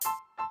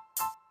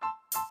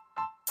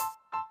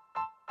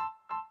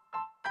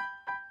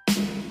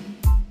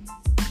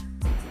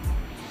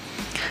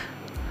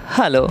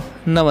Hello,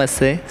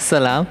 Namaste,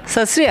 Salam,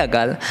 Sat Sri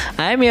Akal.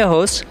 I am your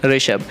host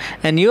Rishabh,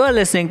 and you are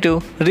listening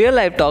to Real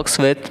Life Talks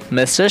with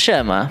Mr.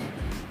 Sharma.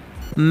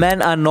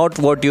 Men are not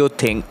what you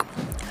think.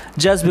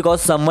 Just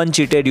because someone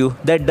cheated you,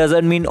 that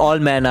doesn't mean all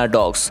men are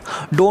dogs.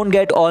 Don't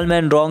get all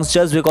men wrong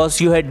just because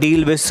you had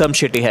deal with some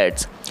shitty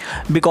heads.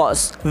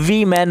 Because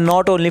we men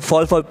not only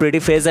fall for pretty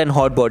face and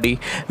hot body,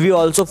 we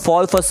also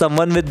fall for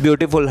someone with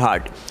beautiful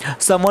heart.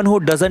 Someone who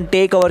doesn't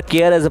take our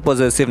care as a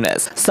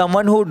possessiveness.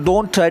 Someone who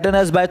don't threaten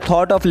us by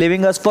thought of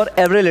leaving us for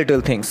every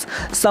little things.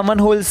 Someone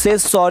who will say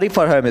sorry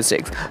for her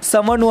mistakes.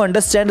 Someone who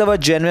understands our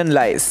genuine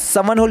lies.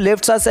 Someone who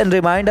lifts us and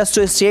reminds us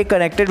to stay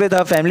connected with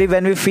our family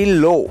when we feel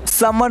low.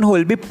 Someone who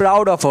will be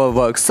proud of our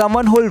work.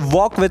 Someone who will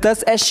walk with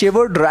us as she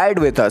would ride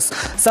with us.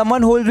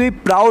 Someone who will be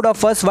proud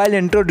of us while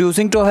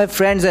introducing to her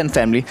friends and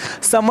family.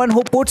 Someone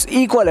who puts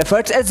equal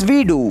efforts as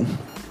we do.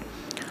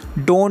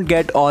 Don't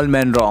get all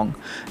men wrong,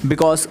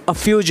 because a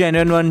few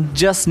genuine one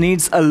just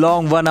needs a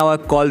long 1 hour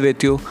call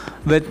with you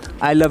with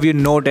I love you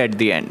note at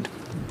the end.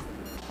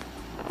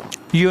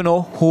 You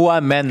know who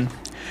are men?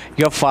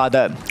 Your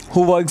father,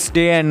 who works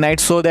day and night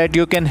so that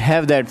you can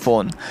have that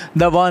phone.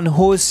 The one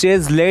who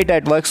stays late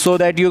at work so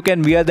that you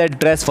can wear that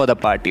dress for the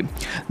party.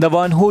 The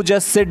one who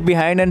just sit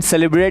behind and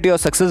celebrate your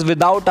success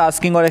without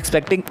asking or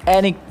expecting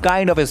any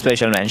kind of a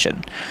special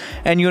mention.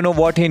 And you know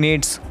what he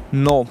needs?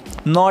 No,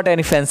 not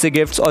any fancy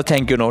gifts or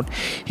thank you note.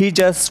 He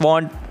just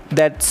want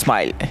that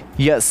smile.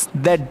 Yes,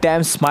 that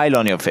damn smile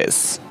on your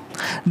face.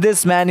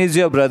 This man is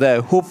your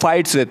brother who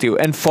fights with you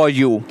and for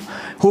you,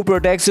 who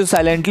protects you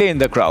silently in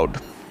the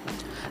crowd.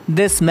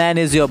 This man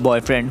is your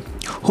boyfriend,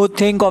 who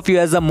think of you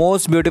as the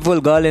most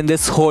beautiful girl in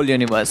this whole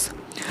universe.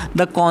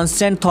 The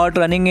constant thought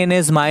running in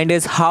his mind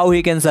is how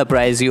he can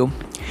surprise you.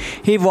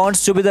 He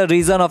wants to be the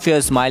reason of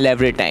your smile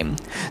every time.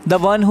 The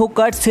one who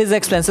cuts his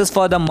expenses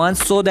for the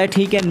month so that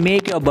he can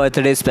make your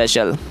birthday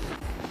special.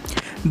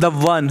 The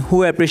one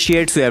who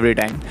appreciates you every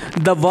time.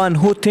 The one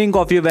who think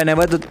of you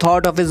whenever the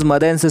thought of his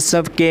mother and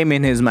sister came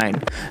in his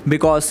mind.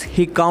 Because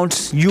he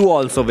counts you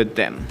also with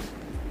them.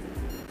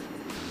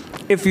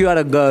 If you are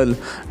a girl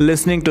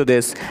listening to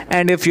this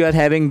and if you are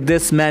having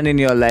this man in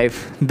your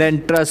life,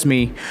 then trust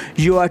me,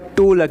 you are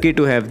too lucky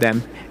to have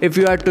them. If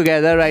you are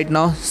together right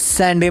now,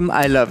 send him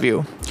I love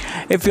you.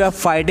 If you are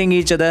fighting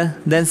each other,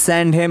 then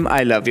send him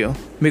I love you.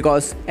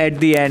 Because at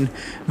the end,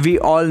 we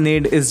all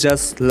need is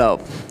just love.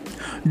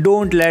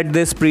 Don't let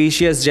these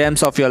precious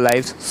gems of your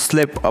life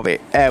slip away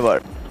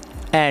ever.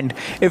 And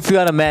if you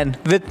are a man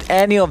with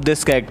any of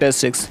these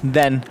characteristics,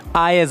 then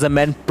I as a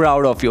man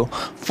proud of you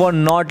for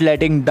not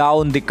letting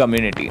down the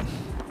community.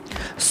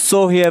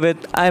 So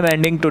herewith I am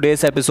ending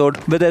today's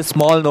episode with a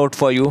small note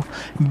for you.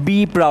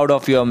 Be proud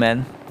of your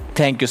man.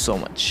 Thank you so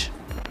much.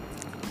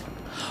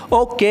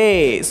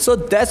 Okay, so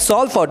that's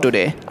all for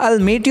today. I'll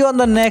meet you on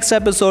the next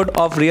episode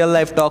of Real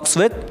Life Talks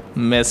with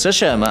Mr.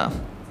 Sharma.